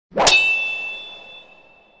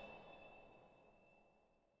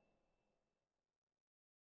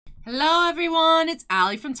Hello everyone, it's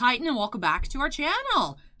Allie from Titan and welcome back to our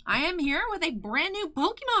channel. I am here with a brand new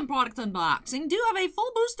Pokemon product unboxing. Do have a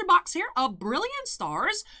full booster box here of Brilliant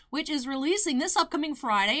Stars, which is releasing this upcoming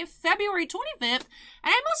Friday, February 25th. And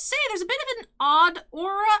I must say, there's a bit of an odd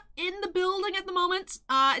aura in the building at the moment.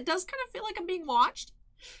 It does kind of feel like I'm being watched.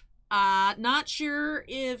 Not sure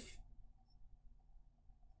if...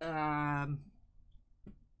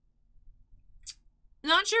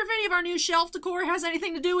 Not sure if any of our new shelf decor has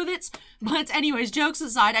anything to do with it, but anyways, jokes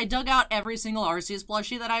aside, I dug out every single Arceus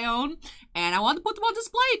plushie that I own, and I wanted to put them on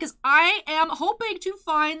display because I am hoping to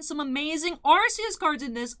find some amazing Arceus cards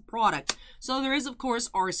in this product. So there is, of course,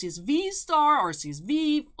 Arceus V-Star, Arceus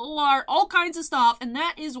V, Full Art, all kinds of stuff, and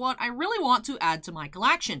that is what I really want to add to my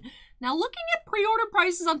collection. Now, looking at pre-order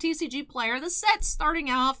prices on TCG Player, the set's starting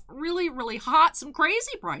off really hot, some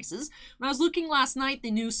crazy prices. When I was looking last night, the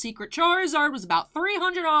new Secret Charizard was about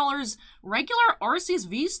 $300, regular Arceus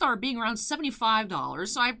V-Star being around $75,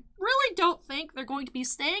 so I really don't think they're going to be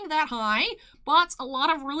staying that high, but a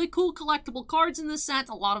lot of really cool collectible cards in this set,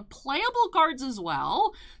 a lot of playable cards as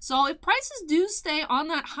well. So if prices do stay on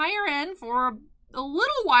that higher end for a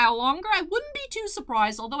little while longer, I wouldn't be too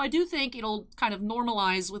surprised, although I do think it'll kind of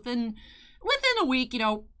normalize within a week, you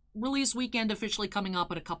know, release weekend officially coming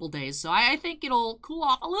up in a couple days. So I think it'll cool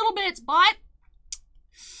off a little bit, but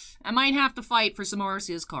I might have to fight for some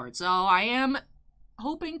Arceus cards. So I am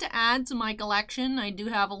hoping to add to my collection. I do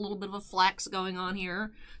have a little bit of a flex going on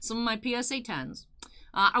here. Some of my PSA 10s.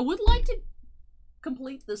 I would like to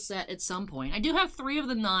complete this set at some point. I do have 3 of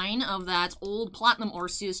the 9 of that old Platinum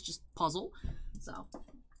Arceus just puzzle. So,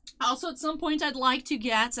 also at some point I'd like to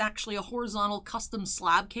get actually a horizontal custom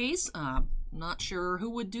slab case. Not sure who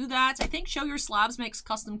would do that. I think Show Your Slabs makes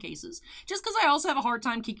custom cases. Just because I also have a hard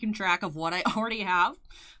time keeping track of what I already have.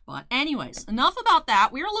 But anyways, enough about that.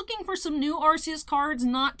 We are looking for some new Arceus cards,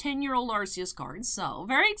 not 10-year-old Arceus cards. So,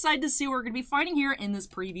 very excited to see what we're going to be finding here in this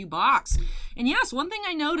preview box. And yes, one thing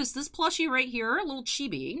I noticed, this plushie right here, a little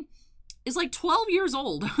chibi, is like 12 years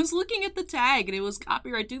old. I was looking at the tag and it was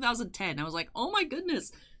copyright 2010. I was like, oh my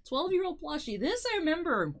goodness, 12-year-old plushie. This I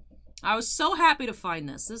remember. I was so happy to find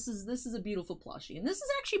this. This is a beautiful plushie. And this is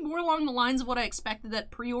actually more along the lines of what I expected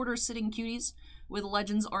that pre-order Sitting Cuties with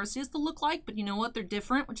Legends Arceus to look like. But you know what? They're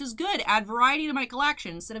different, which is good. Add variety to my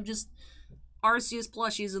collection instead of just Arceus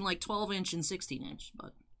plushies in like 12-inch and 16-inch.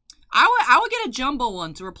 But I would get a jumbo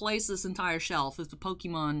one to replace this entire shelf if the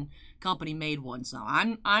Pokemon company made one. So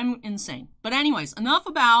I'm insane. But anyways, enough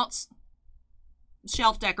about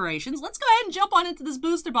shelf decorations. Let's go ahead and jump on into this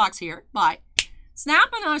booster box here by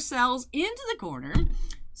snapping ourselves into the corner.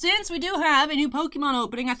 Since we do have a new Pokemon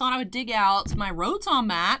opening, I thought I would dig out my Rotom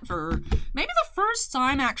mat for maybe the first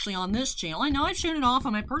time actually on this channel. I know I've shown it off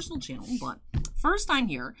on my personal channel, but first time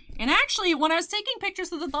here. And actually, when I was taking pictures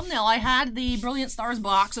for the thumbnail, I had the Brilliant Stars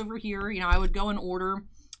box over here. You know, I would go in order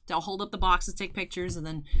to hold up the boxes, take pictures, and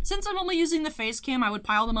then since I'm only using the face cam, I would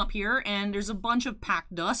pile them up here, and there's a bunch of pack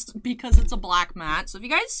dust because it's a black mat. So if you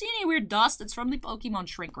guys see any weird dust, it's from the Pokemon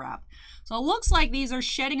shrink wrap. So it looks like these are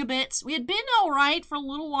shedding a bit. We had been alright for a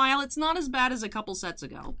little while. It's not as bad as a couple sets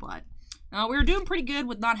ago, but we were doing pretty good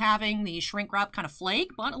with not having the shrink wrap kind of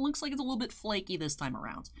flake, but it looks like it's a little bit flaky this time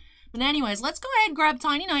around. But anyways, let's go ahead and grab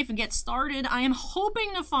Tiny Knife and get started. I am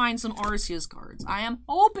hoping to find some Arceus cards. I am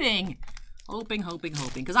hoping,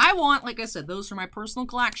 because I want, like I said, those for my personal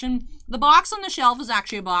collection. The box on the shelf is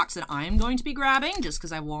actually a box that I am going to be grabbing just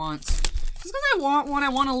because I want one. I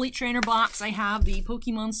want an Elite Trainer box. I have the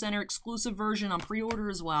Pokemon Center exclusive version on pre-order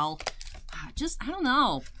as well. I don't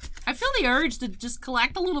know. I feel the urge to just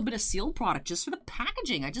collect a little bit of sealed product just for the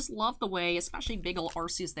packaging. I just love the way, especially big old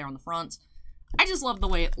Arceus there on the front. I just love the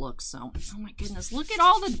way it looks, so. Oh my goodness, look at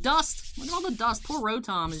all the dust. Look at all the dust. Poor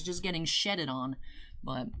Rotom is just getting shedded on.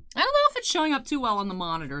 But I don't know if it's showing up too well on the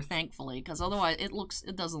monitor, thankfully, because otherwise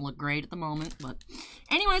it doesn't look great at the moment. But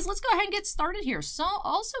anyways, let's go ahead and get started here. So,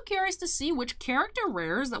 also curious to see which character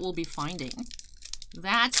rares that we'll be finding.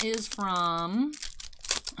 That is from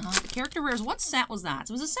the character rares. What set was that?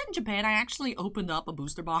 It was a set in Japan. I actually opened up a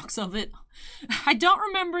booster box of it. I don't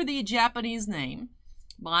remember the Japanese name,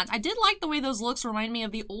 but I did like the way those looks remind me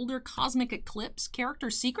of the older Cosmic Eclipse character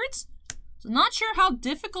secrets. So not sure how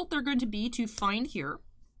difficult they're going to be to find here,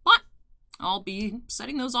 but I'll be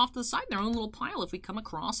setting those off to the side in their own little pile if we come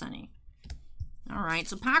across any. Alright,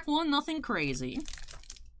 so pack 1, nothing crazy.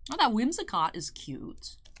 Oh, that Whimsicott is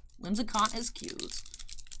cute. Whimsicott is cute.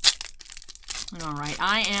 Alright,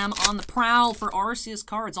 I am on the prowl for Arceus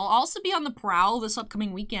cards. I'll also be on the prowl this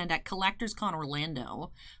upcoming weekend at Collectors Con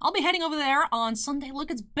Orlando. I'll be heading over there on Sunday. Look,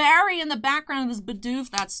 it's Barry in the background of this Bidoof.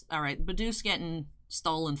 That's, alright, Bidoof's getting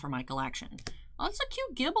stolen from my collection. Oh, that's a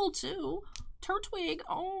cute Gibble, too. Turtwig.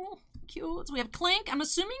 Oh, cute. So we have Clink. I'm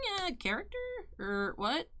assuming a character? Or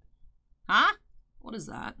what? Huh? What is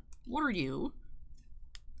that? What are you?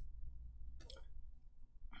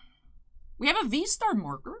 We have a V-Star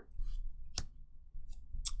marker.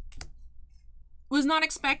 Was not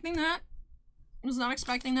expecting that. Was not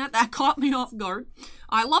expecting that. That caught me off guard.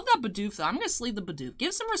 I love that Bidoof, though. I'm going to sleeve the Bidoof.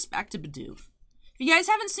 Give some respect to Bidoof. If you guys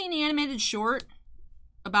haven't seen the animated short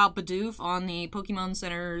about Bidoof on the Pokemon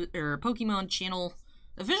Center, or Pokemon channel,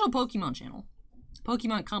 official Pokemon channel,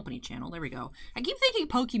 Pokemon Company channel, there we go. I keep thinking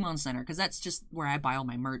Pokemon Center, because that's just where I buy all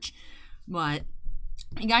my merch. But,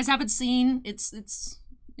 you guys haven't seen, it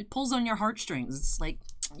pulls on your heartstrings. It's like,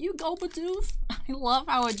 you go, Bidoof. I love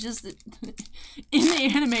how it just, in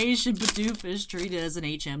the animation, Bidoof is treated as an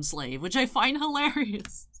HM slave, which I find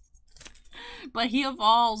hilarious. But he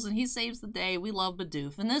evolves and he saves the day. We love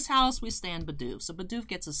Bidoof. In this house, we stand Bidoof, so Bidoof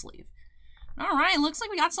gets a sleeve. Alright, looks like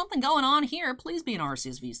we got something going on here. Please be an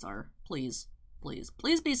Arceus V-Star. Please. Please.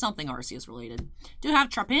 Please be something Arceus related. Do have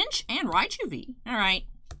Trapinch and Raichu V. Alright.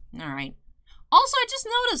 Alright. Also, I just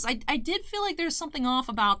noticed, I did feel like there's something off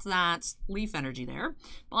about that Leaf Energy there.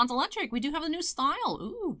 Bond Electric, we do have a new style.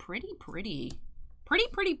 Ooh, pretty, pretty. Pretty,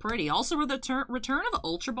 pretty, pretty. Also, the return of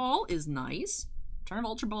Ultra Ball is nice. Return of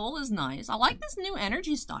Ultra Ball is nice. I like this new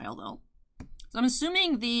energy style, though. So I'm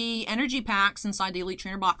assuming the energy packs inside the Elite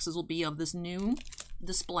Trainer boxes will be of this new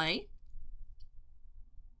display.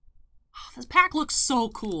 Oh, this pack looks so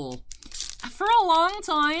cool. For a long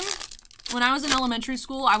time, when I was in elementary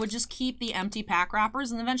school, I would just keep the empty pack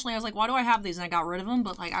wrappers, and eventually I was like, why do I have these? And I got rid of them,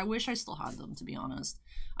 but like, I wish I still had them, to be honest.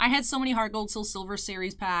 I had so many Heart Gold, Soul Silver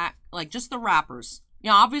series pack, like just the wrappers.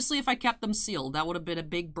 Yeah, obviously if I kept them sealed, that would have been a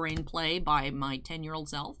big brain play by my 10-year-old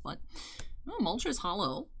self, but oh, Moltres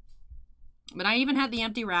Hollow. But I even had the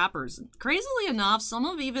empty wrappers. Crazily enough, some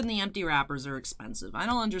of even the empty wrappers are expensive. I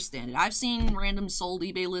don't understand it. I've seen random sold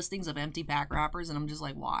eBay listings of empty pack wrappers, and I'm just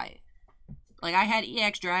like, why? Like, I had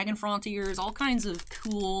EX Dragon Frontiers, all kinds of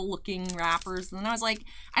cool-looking wrappers, and then I was like,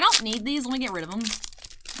 I don't need these, let me get rid of them.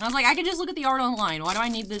 And I was like, I could just look at the art online. Why do I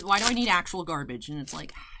need this? Why do I need actual garbage? And it's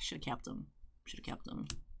like, I should have kept them. Should have kept them.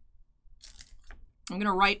 I'm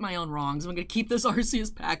gonna right my own wrongs. I'm gonna keep this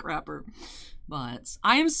Arceus pack wrapper. But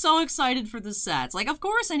I am so excited for the sets. Like, of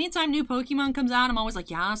course, anytime new Pokemon comes out, I'm always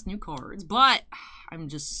like, yes, new cards. But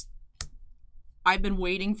I've been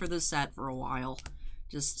waiting for this set for a while.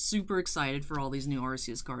 Just super excited for all these new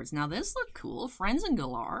Arceus cards. Now, this looked cool. Friends and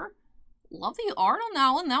Galar. Love the art on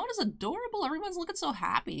that one. That one is adorable. Everyone's looking so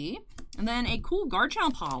happy. And then a cool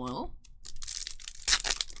Garchomp Hollow.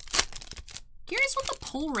 Curious what the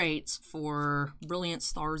pull rates for Brilliant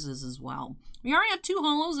Stars is as well. We already have 2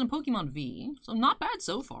 Hollows and Pokemon V, so not bad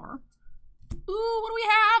so far. Ooh, what do we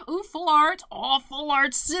have? Ooh, full art. Oh, full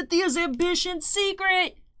art. Cynthia's Ambition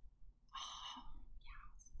Secret. Oh,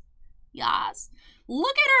 yes. Yes.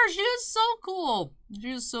 Look at her. She is so cool.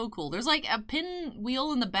 She is so cool. There's like a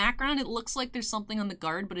pinwheel in the background. It looks like there's something on the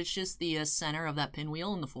guard, but it's just the center of that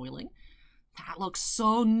pinwheel and the foiling. That looks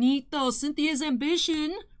so neat, though. Cynthia's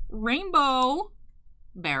Ambition. Rainbow.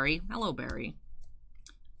 Barry. Hello, Barry.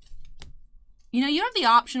 You know, you have the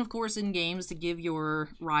option, of course, in games to give your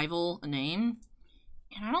rival a name.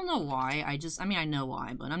 And I don't know why. I mean, I know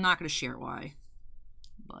why, but I'm not going to share why.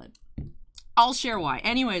 But I'll share why.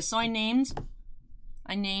 Anyway, so I named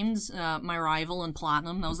my rival in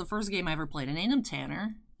Platinum. That was the first game I ever played. I named him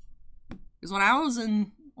Tanner. Because when I was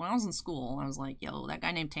in school, I was like, yo, that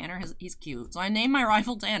guy named Tanner, he's cute. So I named my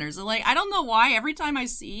rival Tanner. So, like, I don't know why. Every time I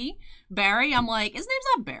see Barry, I'm like, his name's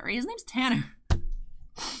not Barry. His name's Tanner.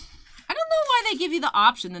 I don't know why they give you the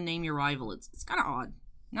option to name your rival. It's kind of odd.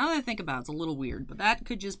 Now that I think about it, it's a little weird. But that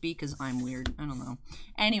could just be because I'm weird. I don't know.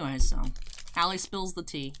 Anyway, so Allie spills the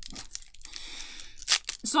tea.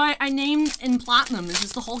 So I named in Platinum, it's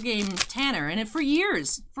just the whole game, Tanner. And for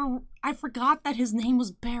years, I forgot that his name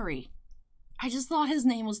was Barry. I just thought his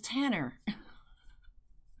name was Tanner.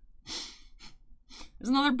 There's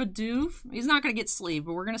another Bidoof. He's not going to get sleeved,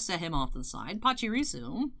 but we're going to set him off to the side.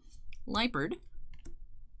 Pachirisu. Liepard.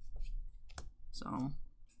 So,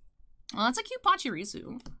 well, that's a cute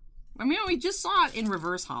Pachirisu. I mean, we just saw it in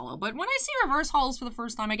Reverse Hollow, but when I see Reverse Hollows for the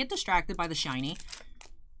first time, I get distracted by the shiny.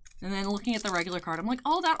 And then looking at the regular card, I'm like,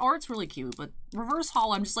 oh, that art's really cute. But Reverse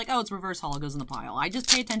Hollow, I'm just like, oh, it's Reverse Hollow, goes in the pile. I just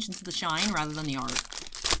pay attention to the shine rather than the art.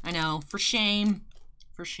 I know, for shame.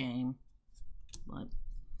 For shame. But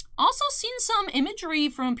also seen some imagery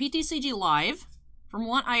from PTCG Live. From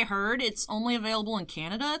what I heard, it's only available in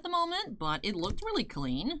Canada at the moment, but it looked really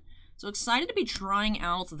clean. So excited to be trying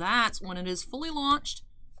out that when it is fully launched.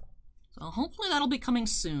 So hopefully that'll be coming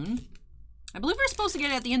soon. I believe we were supposed to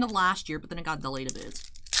get it at the end of last year, but then it got delayed a bit.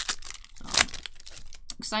 So,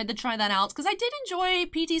 excited to try that out, because I did enjoy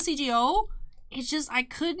PTCGO. It's just, I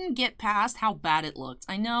couldn't get past how bad it looked.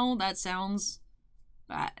 I know that sounds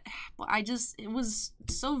bad, but it was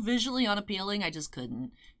so visually unappealing, I just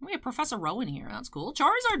couldn't. We have Professor Rowan here, that's cool.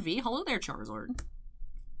 Charizard V, hello there, Charizard.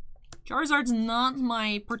 Charizard's not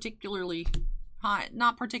my particularly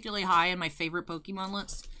high in my favorite Pokemon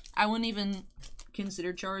list. I wouldn't even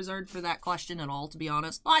consider Charizard for that question at all, to be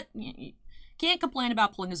honest. But you can't complain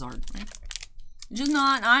about Plingazard, right? Just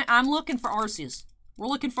not. I'm looking for Arceus. We're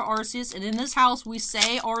looking for Arceus, and in this house we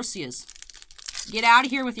say Arceus. Get out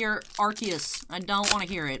of here with your Arceus. I don't want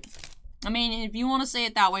to hear it. I mean, if you want to say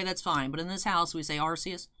it that way, that's fine. But in this house we say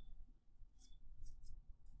Arceus.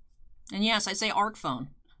 And yes, I say Arcphone.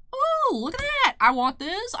 Ooh, look at that! I want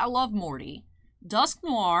this. I love Morty. Dusk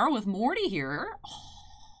Noir with Morty here. Oh.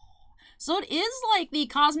 So it is like the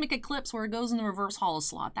Cosmic Eclipse where it goes in the reverse holo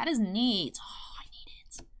slot. That is neat. Oh, I need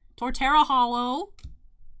it. Torterra Holo.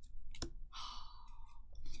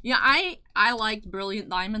 Yeah, I liked Brilliant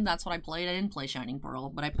Diamond. That's what I played. I didn't play Shining Pearl,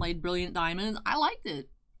 but I played Brilliant Diamond. I liked it.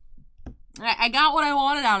 I got what I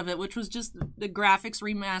wanted out of it, which was just the graphics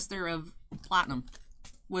remaster of Platinum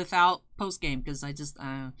without post-game, because I'm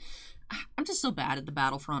just so bad at the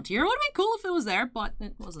Battle Frontier. It would have been cool if it was there, but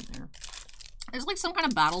it wasn't there. There's like some kind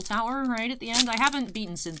of battle tower right at the end. I haven't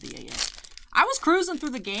beaten Cynthia yet. I was cruising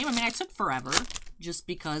through the game. I mean, I took forever just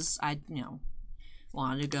because I,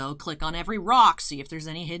 wanted to go click on every rock, see if there's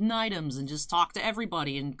any hidden items, and just talk to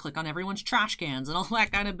everybody and click on everyone's trash cans and all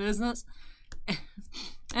that kind of business. And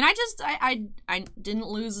I didn't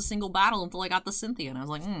lose a single battle until I got the Cynthia, and I was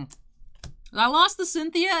like, I lost the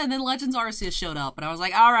Cynthia, and then Legends Arceus showed up, and I was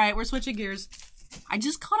like, all right, we're switching gears. I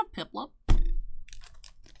just caught a Piplup.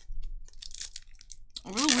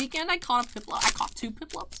 Over the weekend, I caught a Piplup. I caught 2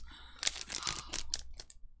 Piplups.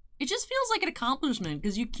 It just feels like an accomplishment,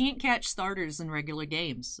 because you can't catch starters in regular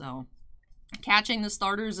games, so catching the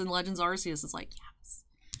starters in Legends Arceus is like, yes.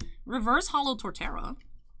 Reverse Holo Torterra.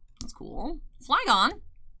 That's cool. Flygon.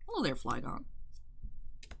 Hello there, Flygon.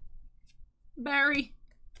 Barry.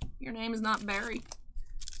 Your name is not Barry.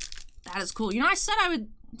 That is cool. You know, I said I would...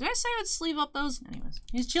 Did I say I would sleeve up those? Anyways,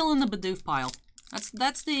 he's chilling in the Bidoof pile.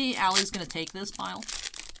 That's the Allie's gonna take this pile.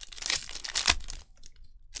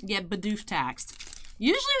 Get Bidoof taxed.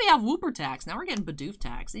 Usually we have Wooper tax. Now we're getting Bidoof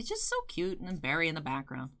tax. He's just so cute, and then Barry in the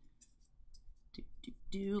background.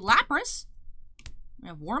 Lapras. We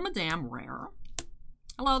have Wormadam rare.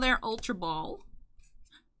 Hello there, Ultra Ball.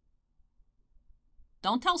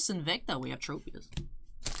 Don't tell Sinvicta we have Tropius.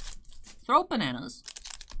 Throw bananas.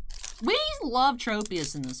 We love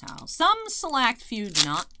Tropius in this house. Some select few do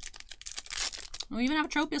not. We even have a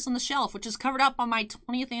Tropius on the shelf, which is covered up on my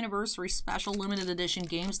 20th anniversary special limited edition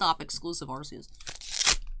GameStop exclusive Arceus.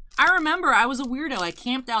 I remember I was a weirdo. I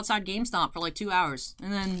camped outside GameStop for like 2 hours.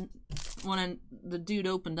 And then when the dude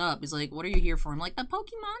opened up, he's like, what are you here for? I'm like, the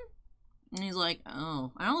Pokemon? And he's like,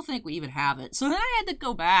 oh, I don't think we even have it. So then I had to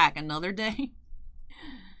go back another day.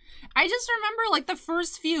 I just remember, like, the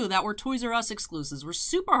first few that were Toys R Us exclusives were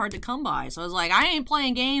super hard to come by. So I was like, I ain't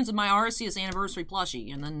playing games with my Arceus anniversary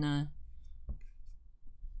plushie. And then,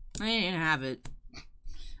 I didn't have it.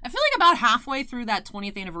 I feel like about halfway through that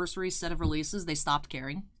 20th anniversary set of releases, they stopped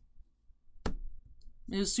caring.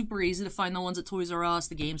 It was super easy to find the ones at Toys R Us.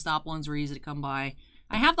 The GameStop ones were easy to come by.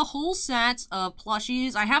 I have the whole set of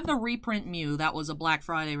plushies. I have the reprint Mew. That was a Black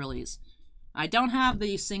Friday release. I don't have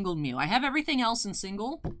the single Mew. I have everything else in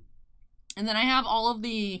single. And then I have all of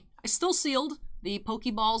the... I still sealed the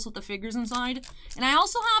Pokeballs with the figures inside. And I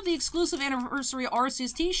also have the exclusive anniversary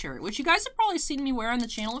Arceus t-shirt, which you guys have probably seen me wear on the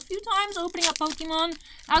channel a few times opening up Pokemon.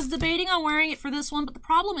 I was debating on wearing it for this one, but the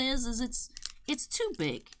problem is it's too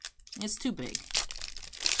big. It's too big.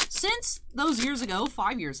 Since those years ago,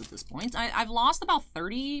 5 years at this point, I've lost about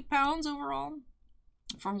 30 pounds overall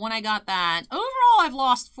from when I got that. Overall, I've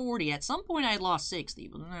lost 40. At some point, I had lost 60,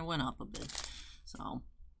 but then I went up a bit. So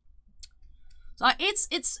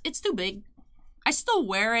it's too big. I still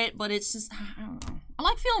wear it, but it's just, I don't know. I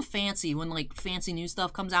like feeling fancy when, like, fancy new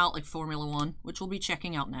stuff comes out, like Formula 1, which we'll be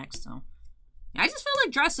checking out next, so. Yeah, I just feel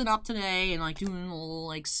like dressing up today and, like, doing a little,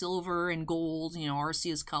 like, silver and gold, you know,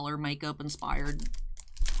 Arceus color makeup inspired.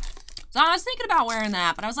 So I was thinking about wearing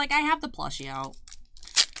that, but I was like, I have the plushie out.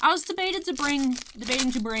 I was debating to bring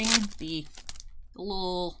the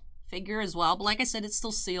little figure as well, but like I said, it's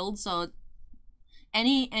still sealed, so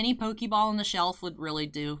any Pokeball on the shelf would really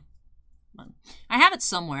do. But I have it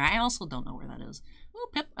somewhere. I also don't know where that is. Ooh,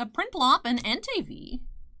 Prinplup and Entei.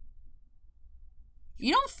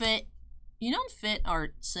 You don't fit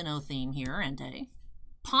our Sinnoh theme here, Entei.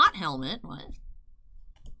 Pot helmet, what?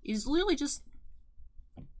 Is literally just...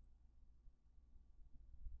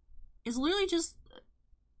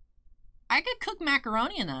 I could cook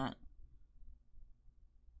macaroni in that.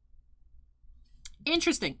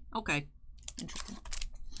 Interesting. Okay. Interesting.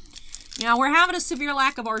 Yeah, we're having a severe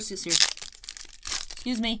lack of Arceus here.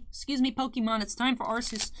 Excuse me, Pokemon. It's time for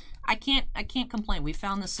Arceus. I can't complain. We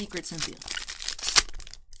found the secret, Cynthia.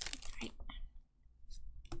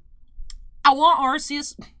 I want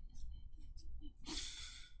Arceus.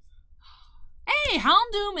 Hey,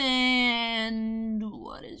 Houndoom, and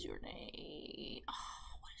what is your name?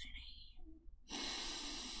 Oh, what is your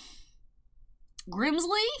name?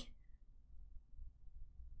 Grimsley?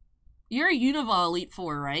 You're a Unova Elite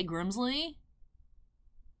Four, right, Grimsley?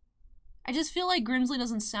 I just feel like Grimsley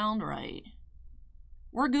doesn't sound right.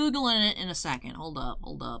 We're Googling it in a second. Hold up.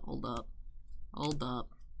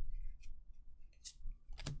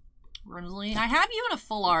 Grimsley. I have you in a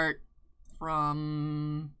full art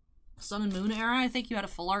from Sun and Moon era. I think you had a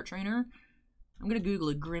full art trainer. I'm gonna Google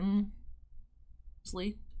it. Grimsley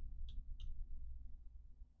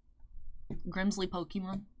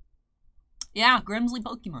Pokemon. Yeah, Grimsley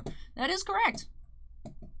Pokemon. That is correct.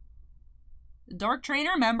 Dark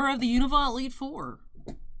Trainer, member of the Unova Elite Four.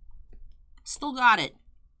 Still got it.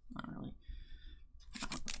 Not really.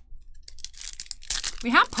 We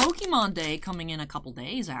have Pokemon Day coming in a couple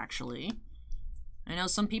days, actually. I know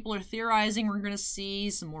some people are theorizing we're going to see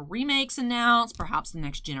some more remakes announced, perhaps the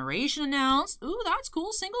next generation announced. Ooh, that's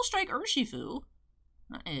cool. Single Strike Urshifu.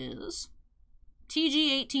 That is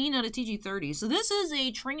TG18 out of TG30. So this is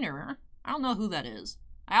a trainer. I don't know who that is.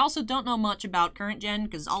 I also don't know much about current gen,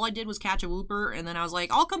 because all I did was catch a Wooper, and then I was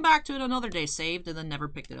like, I'll come back to it another day, saved, and then never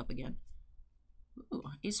picked it up again. Ooh,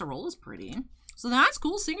 Acerola's pretty. So that's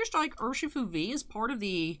cool. Single Strike Urshifu V is part of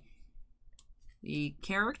the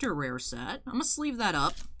character rare set. I'm going to sleeve that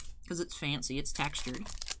up, because it's fancy, it's textured.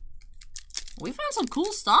 We found some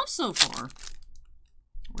cool stuff so far.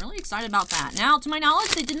 Really excited about that. Now, to my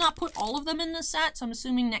knowledge, they did not put all of them in this set, so I'm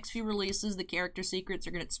assuming next few releases, the character secrets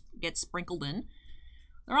are going to get sprinkled in.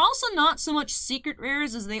 They're also not so much secret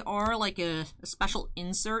rares as they are like a special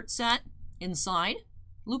insert set inside.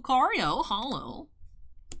 Lucario, Hollow.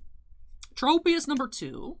 Tropius number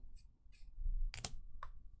 2.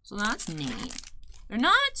 So that's neat. They're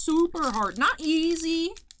not super hard, not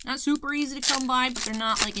easy, not super easy to come by, but they're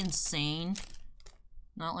not like insane.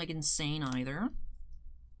 Not like insane either.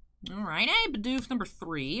 Alright, hey, Bidoof number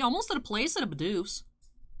 3. Almost at a playset of Bidoofs.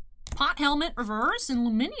 Pot Helmet Reverse and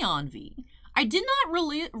Lumineon V. I did not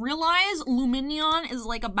really realize Lumineon is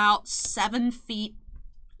like about 7 feet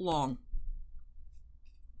long.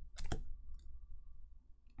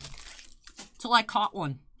 Till I caught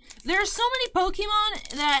one. There's so many Pokemon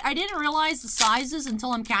that I didn't realize the sizes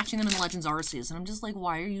until I'm catching them in Legends Arceus. And I'm just like,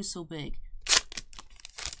 why are you so big?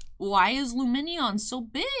 Why is Lumineon so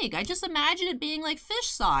big? I just imagine it being like fish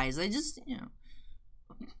size. I just, you know.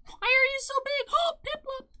 Why are you so big? Oh,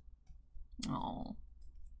 Piplup. Oh.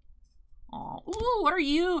 Oh. Ooh, what are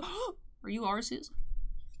you? Are you Arceus?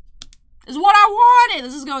 Is what I wanted.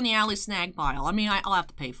 This is going in the alley snag pile. I mean, I'll have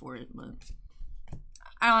to pay for it, but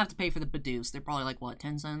I don't have to pay for the Bidoofs. They're probably like, what,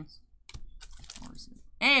 10 cents? Arceus.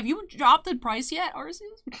 Hey, have you dropped the price yet,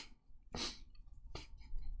 Arceus?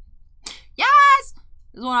 Yes!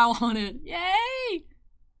 This is what I wanted. Yay!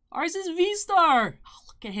 Arceus V-Star. Oh,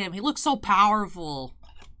 look at him. He looks so powerful.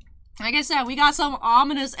 Like I said, we got some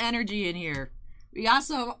ominous energy in here. We got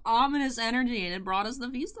some ominous energy, and it brought us the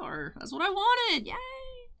V-Star. That's what I wanted. Yay!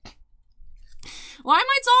 Why am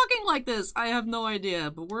I talking like this? I have no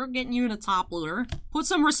idea, but we're getting you in a top loader. Put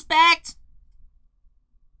some respect!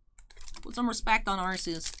 Put some respect on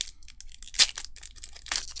Arceus.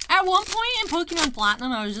 At one point in Pokemon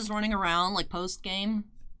Platinum, I was just running around, like, post-game.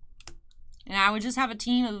 And I would just have a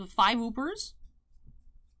team of 5 Woopers.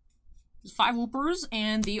 5 Woopers,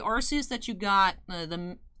 and the Arceus that you got,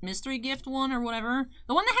 the mystery gift one or whatever,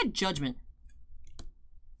 the one that had Judgment.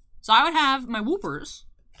 So I would have my Woopers.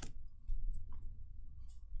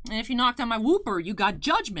 And if you knocked out my Wooper, you got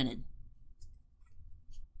Judgmented.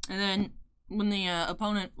 And then when the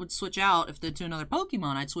opponent would switch out, if they're to another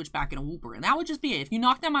Pokemon, I'd switch back in a Wooper. And that would just be it. If you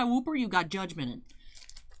knocked out my Wooper, you got Judgmented.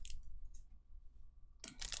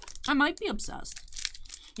 I might be obsessed.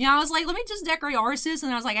 Yeah, I was like, let me just decorate Arceus,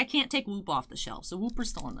 and I was like, I can't take Whoop off the shelf, so Wooper's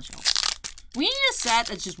still on the shelf. We need a set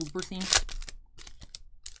that's just Wooper themed.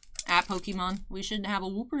 At Pokemon, we should have a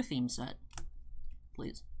Wooper theme set.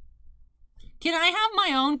 Please. Can I have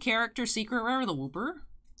my own character secret rare, the Wooper?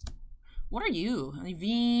 What are you?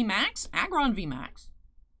 V Max? Aggron V Max.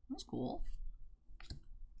 That's cool.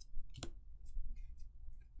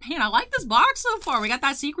 Man, I like this box so far. We got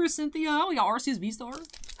that Secret Cynthia. We got Arceus V-Star.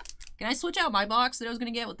 Can I switch out my box that I was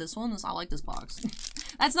going to get with this one? I like this box.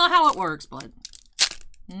 That's not how it works, but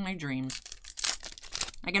my dreams.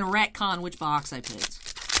 I can retcon which box I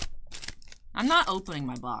picked. I'm not opening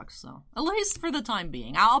my box, so at least for the time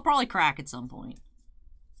being. I'll probably crack at some point.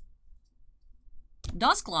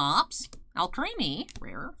 Dusclops, Alcremie,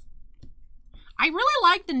 rare. I really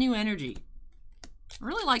like the new energy. I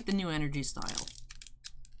really like the new energy style.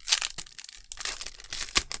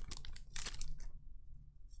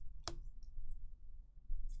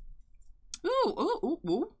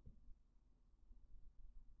 Ooh.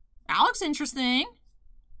 That looks interesting.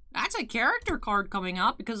 That's a character card coming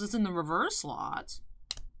up because it's in the reverse slot.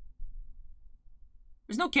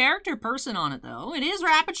 There's no character person on it, though. It is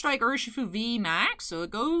Rapid Strike Urshifu V Max, so it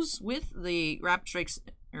goes with the Rapid Strikes...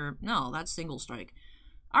 Or, no, that's Single Strike.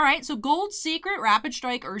 Alright, so Gold Secret Rapid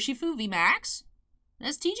Strike Urshifu V Max.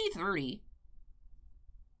 That's TG30.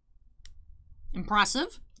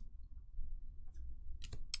 Impressive.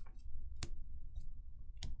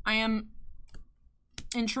 I am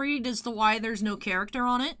intrigued as to why there's no character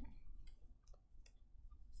on it.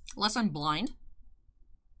 Unless I'm blind.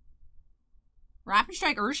 Rapid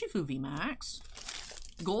Strike Urshifu V Max.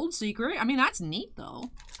 Gold Secret. I mean, that's neat, though.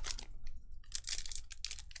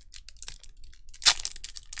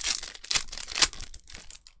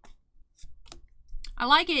 I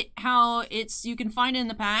like it how you can find it in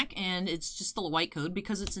the pack, and it's just still a white code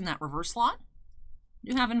because it's in that reverse slot.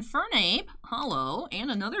 You have Infernape, Hollow, and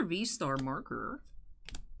another V-Star marker.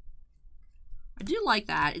 I do like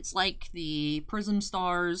that. It's like the Prism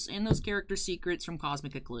Stars and those character secrets from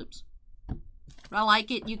Cosmic Eclipse. But I like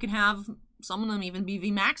it. You can have some of them even be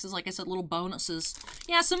V-Maxes, like I said, little bonuses.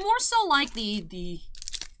 Yeah, so more so like the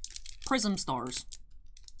Prism Stars.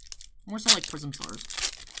 More so like Prism Stars.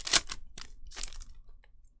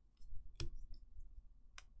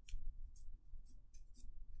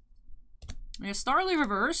 We have Starly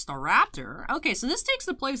Reverse, Staraptor. Okay, so this takes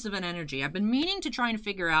the place of an energy. I've been meaning to try and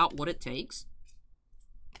figure out what it takes.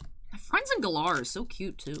 My Friends in Galar is so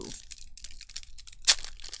cute, too.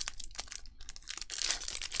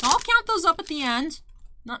 So I'll count those up at the end.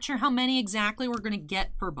 Not sure how many exactly we're going to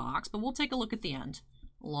get per box, but we'll take a look at the end.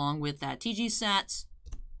 Along with that TG sets.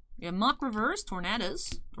 We have Muck Reverse,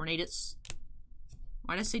 Tornadus. Why did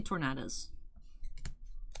I say Tornadus?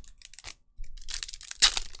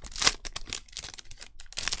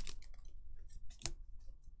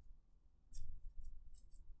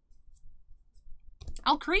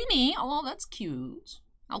 Alcremie. Oh, that's cute.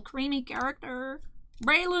 Alcremie character.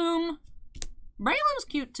 Breloom. Breloom's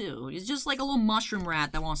cute, too. He's just like a little mushroom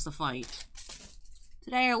rat that wants to fight.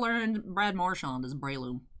 Today I learned Brad Marchand is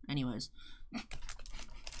Breloom. Anyways.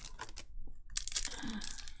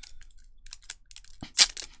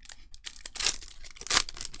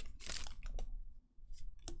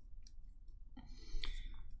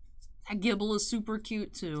 That Gibble is super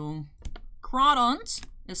cute, too. Crawdont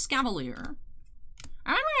is Scavalier. I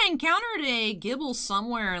remember I encountered a Gibble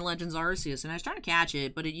somewhere in Legends Arceus, and I was trying to catch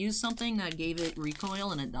it, but it used something that gave it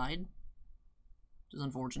recoil, and it died. Which is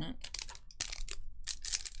unfortunate.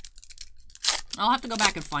 I'll have to go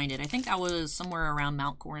back and find it. I think that was somewhere around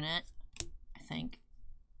Mount Coronet. I think.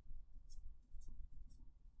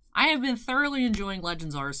 I have been thoroughly enjoying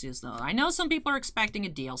Legends Arceus, though. I know some people are expecting a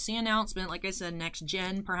DLC announcement, like I said, next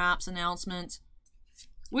gen, perhaps, announcement.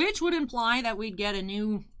 Which would imply that we'd get a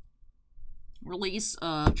new release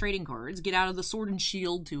of trading cards, get out of the Sword and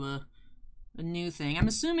Shield to a new thing. I'm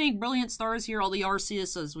assuming Brilliant Stars here, all the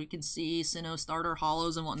Arceus, as we can see, Sinnoh starter,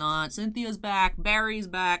 Hollows and whatnot. Cynthia's back, Barry's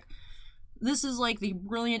back. This is like the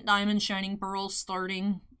Brilliant Diamond Shining Pearl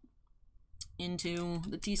starting into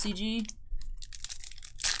the TCG.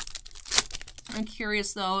 I'm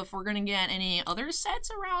curious, though, if we're going to get any other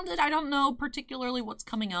sets around it. I don't know particularly what's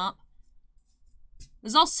coming up.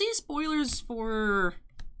 Because I'll see spoilers for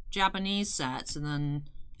Japanese sets, and then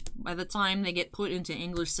by the time they get put into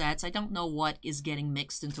English sets, I don't know what is getting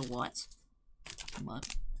mixed into what.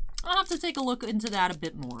 But I'll have to take a look into that a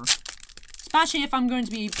bit more. Especially if I'm going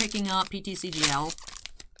to be picking up PTCGL.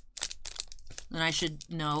 Then I should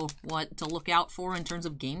know what to look out for in terms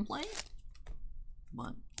of gameplay.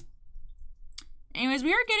 But anyways,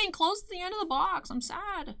 we are getting close to the end of the box. I'm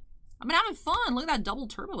sad. I've been having fun. Look at that double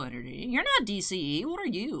turbo energy. You're not DCE. What are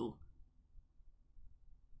you?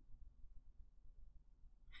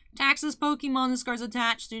 Taxes Pokemon, this card's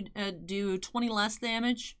attached to do 20 less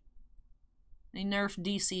damage. They nerfed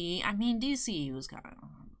DCE. I mean, DCE was kind of...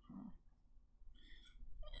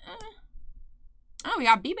 Oh, we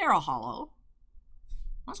got B-Barrel Hollow.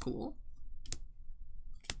 That's cool.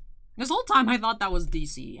 This whole time I thought that was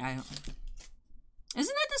DC. Isn't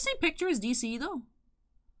that the same picture as DC, though?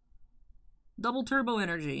 Double turbo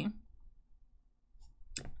energy.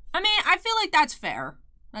 I mean, I feel like that's fair.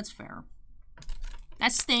 That's fair.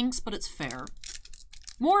 That stinks, but it's fair.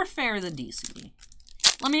 More fair than DC.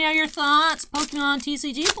 Let me know your thoughts, Pokemon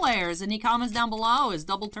TCG players. Any comments down below? Is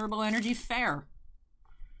double turbo energy fair?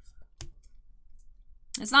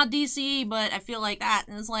 It's not DC, but I feel like that.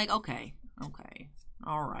 And it's like, okay. Okay.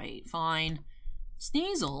 Alright, fine.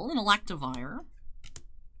 Sneasel, an Electivire.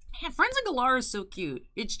 Man, Friends of Galar is so cute.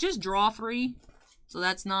 It's just draw 3. So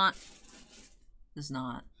that's not... It's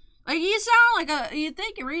not. Like, you sound like a... You'd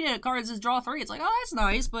think you read it, a card that says draw 3. It's like, oh, that's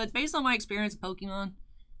nice. But based on my experience of Pokemon...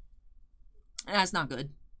 That's not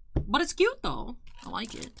good. But it's cute, though. I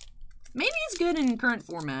like it. Maybe it's good in current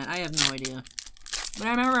format. I have no idea. But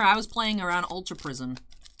I remember I was playing around Ultra Prism.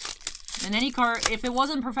 And any card... If it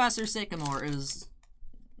wasn't Professor Sycamore, it was...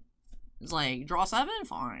 It's like, draw 7?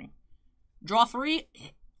 Fine. Draw 3?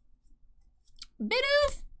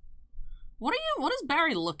 Bidoof! What is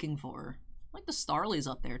Barry looking for? Like the Starly's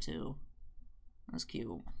up there too. That's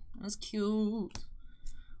cute. That's cute.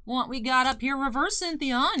 What we got up here? Reverse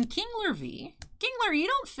Cynthia and Kingler V. Kingler, you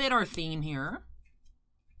don't fit our theme here.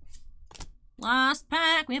 Last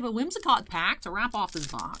pack. We have a Whimsicott pack to wrap off this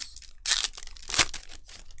box.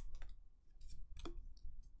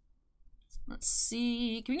 Let's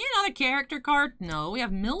see. Can we get another character card? No, we have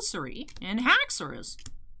Milcery and Haxorus.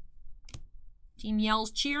 Team Yell's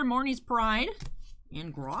Cheer, Marnie's Pride,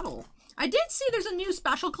 and Grottle. I did see there's a new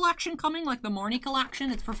special collection coming, like the Marnie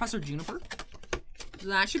collection. It's Professor Juniper. So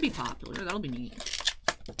that should be popular. That'll be neat.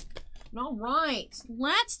 All right.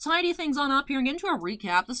 Let's tidy things on up here and get into our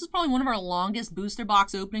recap. This is probably one of our longest booster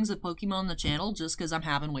box openings of Pokemon on the channel, just because I'm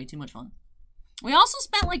having way too much fun. We also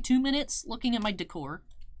spent like 2 minutes looking at my decor,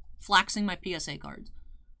 flexing my PSA cards.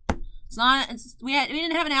 It's not, we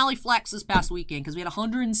didn't have an alley flex this past weekend because we had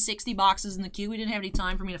 160 boxes in the queue. We didn't have any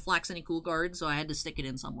time for me to flex any cool cards, so I had to stick it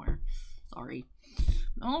in somewhere. Sorry.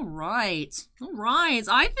 All right. All right.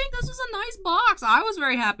 I think this is a nice box. I was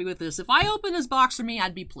very happy with this. If I open this box for me,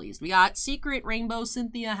 I'd be pleased. We got Secret Rainbow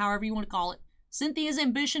Cynthia, however you want to call it. Cynthia's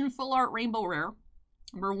Ambition Full Art Rainbow Rare.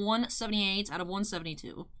 Number 178 out of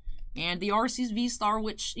 172. And the Arceus V-Star,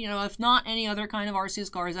 which, you know, if not any other kind of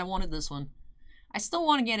Arceus cards, I wanted this one. I still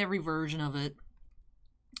want to get every version of it.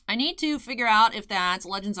 I need to figure out if that's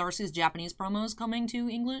Legends Arceus Japanese promos coming to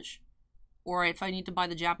English, or if I need to buy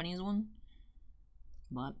the Japanese one.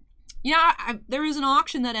 But, yeah, there was an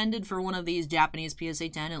auction that ended for one of these Japanese PSA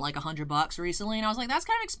 10 at like $100 recently, and I was like, that's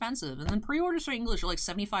kind of expensive. And then pre-orders for English are like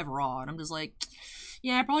 75 raw, and I'm just like,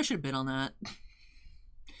 yeah, I probably should have bid on that.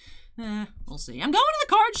 We'll see. I'm going to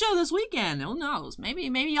the card show this weekend. Who knows? Maybe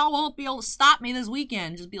y'all won't be able to stop me this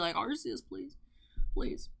weekend. Just be like, Arceus, please.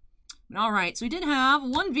 Please. Alright, so we did have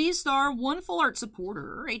 1 V-Star, 1 Full Art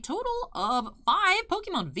Supporter, a total of 5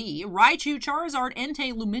 Pokemon V, Raichu, Charizard,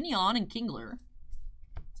 Entei, Lumineon, and Kingler.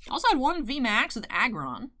 Also had 1 V-Max with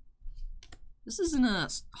Aggron. This isn't a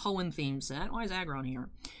Hoenn theme set. Why is Aggron here?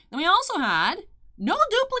 Then we also had no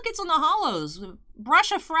duplicates on the hollows.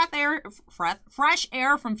 Brush of fresh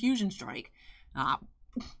air from Fusion Strike.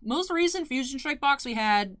 Most recent Fusion Strike box we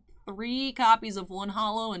had 3 copies of 1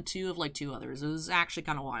 holo and 2 of like 2 others. It was actually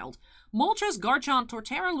kind of wild. Moltres, Garchomp,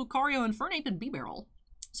 Torterra, Lucario, Infernape, and Bibarel.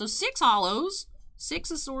 So 6 holos,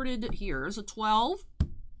 6 assorted here. So 12,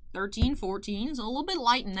 13, 14. So a little bit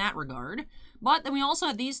light in that regard. But then we also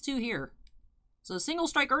had these 2 here. So Single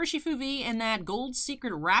Strike Urshifu V and that Gold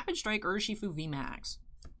Secret Rapid Strike Urshifu V Max.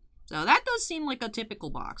 So that does seem like a typical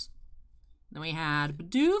box. Then we had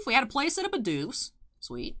Bidoof. We had a playset of Bidoofs.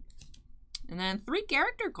 Sweet. And then 3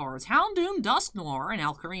 character cards. Houndoom, Dusknoir, and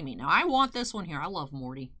Alkarimi. Now, I want this one here. I love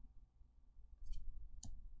Morty.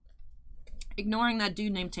 Ignoring that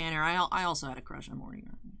dude named Tanner, I also had a crush on Morty.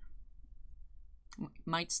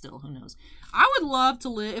 Might still, who knows. I would love to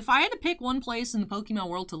live... If I had to pick one place in the Pokemon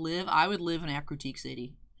world to live, I would live in Akrotique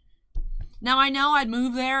City. Now, I know I'd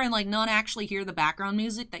move there and, like, not actually hear the background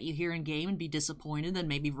music that you hear in-game and be disappointed and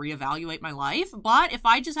maybe reevaluate my life. But if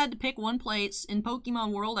I just had to pick one place in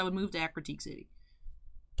Pokemon World, I would move to Akrotique City.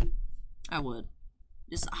 I would.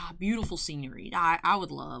 Just, beautiful scenery. I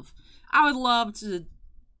would love to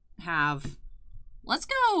have... Let's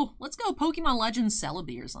go Pokemon Legends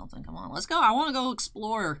Celebi or something. Come on, let's go. I want to go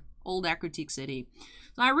explore old Akrotique City.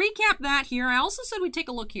 So I recapped that here. I also said we'd take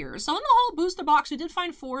a look here. So in the whole booster box, we did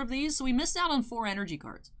find 4 of these, so we missed out on 4 energy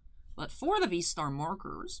cards. But 4 of the V-Star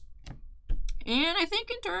markers. And I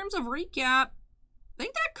think in terms of recap, I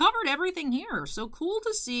think that covered everything here. So cool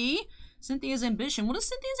to see Cynthia's Ambition. What does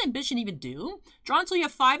Cynthia's Ambition even do? Draw until you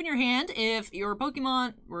have 5 in your hand. If your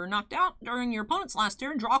Pokemon were knocked out during your opponent's last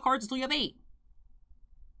turn, draw cards until you have 8.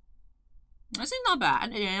 That seems not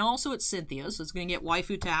bad. And also it's Cynthia, so it's going to get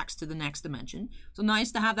waifu tax to the next dimension. So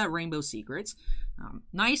nice to have that Rainbow Secrets.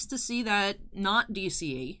 Nice to see that not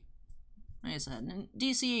DCE. Like I said,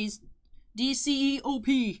 DCE's DCE OP.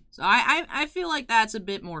 So I feel like that's a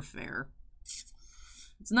bit more fair.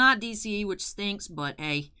 It's not DCE, which stinks, but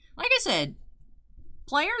hey, like I said,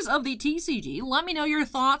 players of the TCG, let me know your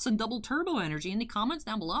thoughts on Double Turbo Energy in the comments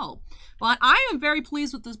down below. But I am very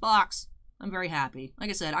pleased with this box. I'm very happy. Like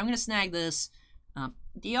I said, I'm going to snag this.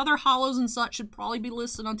 The other holos and such should probably be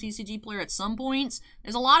listed on TCG Player at some points.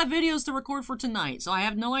 There's a lot of videos to record for tonight, so I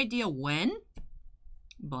have no idea when.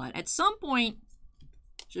 But at some point,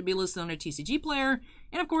 should be listed on a TCG Player.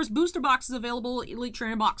 And of course, booster boxes available, Elite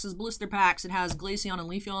Trainer boxes, blister packs. It has Glaceon and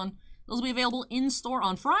Leafeon. Those will be available in store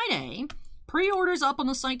on Friday. Pre-orders up on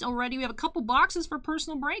the site already. We have a couple boxes for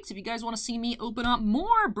personal breaks if you guys want to see me open up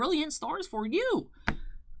more brilliant stars for you.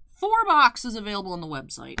 4 boxes available on the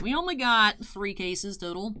website. We only got 3 cases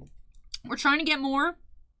total. We're trying to get more,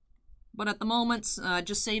 but at the moment,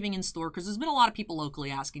 just saving in store because there's been a lot of people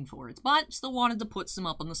locally asking for it. But still wanted to put some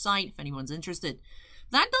up on the site if anyone's interested.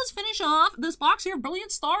 That does finish off this box here of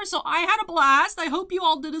Brilliant Stars, so I had a blast. I hope you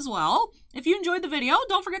all did as well. If you enjoyed the video,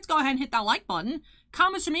 don't forget to go ahead and hit that like button.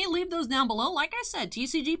 Comments from me, leave those down below. Like I said,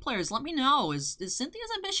 TCG players, let me know. Is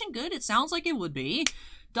Cynthia's Ambition good? It sounds like it would be.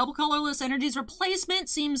 Double Colorless Energies Replacement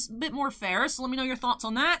seems a bit more fair, so let me know your thoughts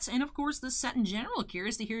on that. And of course, this set in general,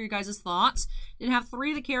 curious to hear your guys' thoughts. Did have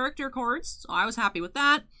 3 of the character cards, so I was happy with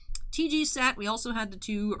that. TG set, we also had the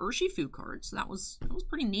 2 Urshifu cards, so that was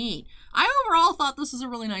pretty neat. I overall thought this was a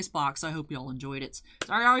really nice box. I hope you all enjoyed it.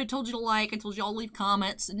 Sorry, I already told you to like, I told you all to leave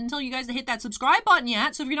comments. I didn't tell you guys to hit that subscribe button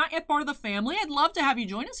yet, so if you're not yet part of the family, I'd love to have you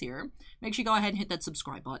join us here. Make sure you go ahead and hit that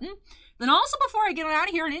subscribe button. Then also, before I get out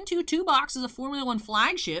of here and into 2 boxes of Formula 1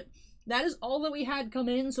 Flagship, that is all that we had come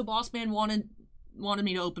in, so Boss Man wanted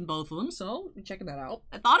me to open both of them, so we're checking that out.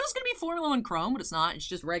 I thought it was going to be Formula 1 Chrome, but it's not. It's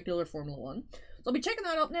just regular Formula 1. So I'll be checking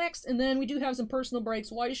that out next, and then we do have some personal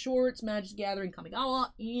breaks, White Shorts, Magic Gathering, Kamigawa,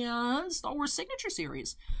 and Star Wars Signature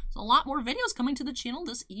Series. So a lot more videos coming to the channel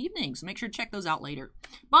this evening, so make sure to check those out later.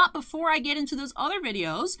 But before I get into those other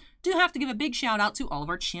videos, do have to give a big shout out to all of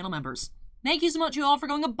our channel members. Thank you so much, you all, for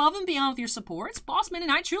going above and beyond with your supports. Bossman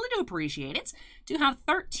and I truly do appreciate it. Do have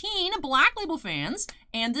 13 Black Label fans,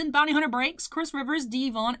 Andon, Bounty Hunter Breaks, Chris Rivers,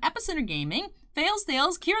 Devon, Epicenter Gaming, Fails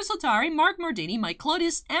Tales, Kira Sotari, Mark Mardini, Mike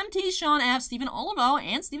Clodius, MT, Sean F, Stephen Olivo,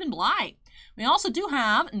 and Stephen Bly. We also do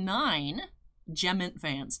have 9 Gemmint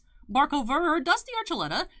fans. Barco Verher, Dusty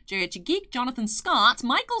Archuleta, J.H. Geek, Jonathan Scott,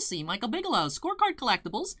 Michael C., Michael Bigelow, Scorecard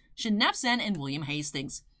Collectibles, Shinefsen, and William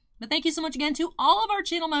Hastings. But thank you so much again to all of our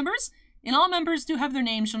channel members. And all members do have their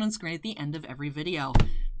names shown on screen at the end of every video.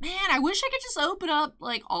 Man, I wish I could just open up,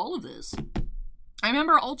 like, all of this. I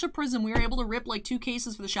remember Ultra Prism, we were able to rip, like, 2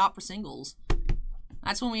 cases for the shop for singles.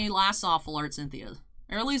 That's when we last saw Full Art Cynthia.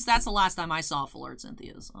 Or at least that's the last time I saw Full Art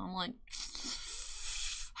Cynthia. So I'm like...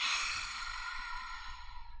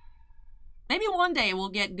 maybe one day we'll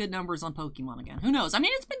get good numbers on Pokemon again. Who knows? I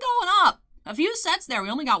mean, it's been going up. A few sets there. We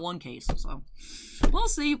only got 1 case, so...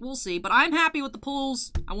 we'll see, but I'm happy with the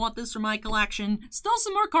pulls. I want this for my collection. Still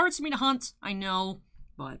some more cards for me to hunt, I know,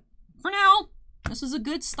 but for now, this is a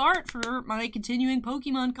good start for my continuing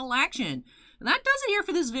Pokemon collection. And that does it here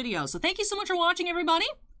for this video, so thank you so much for watching, everybody.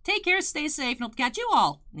 Take care, stay safe, and I'll catch you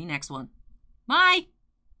all in the next one. Bye!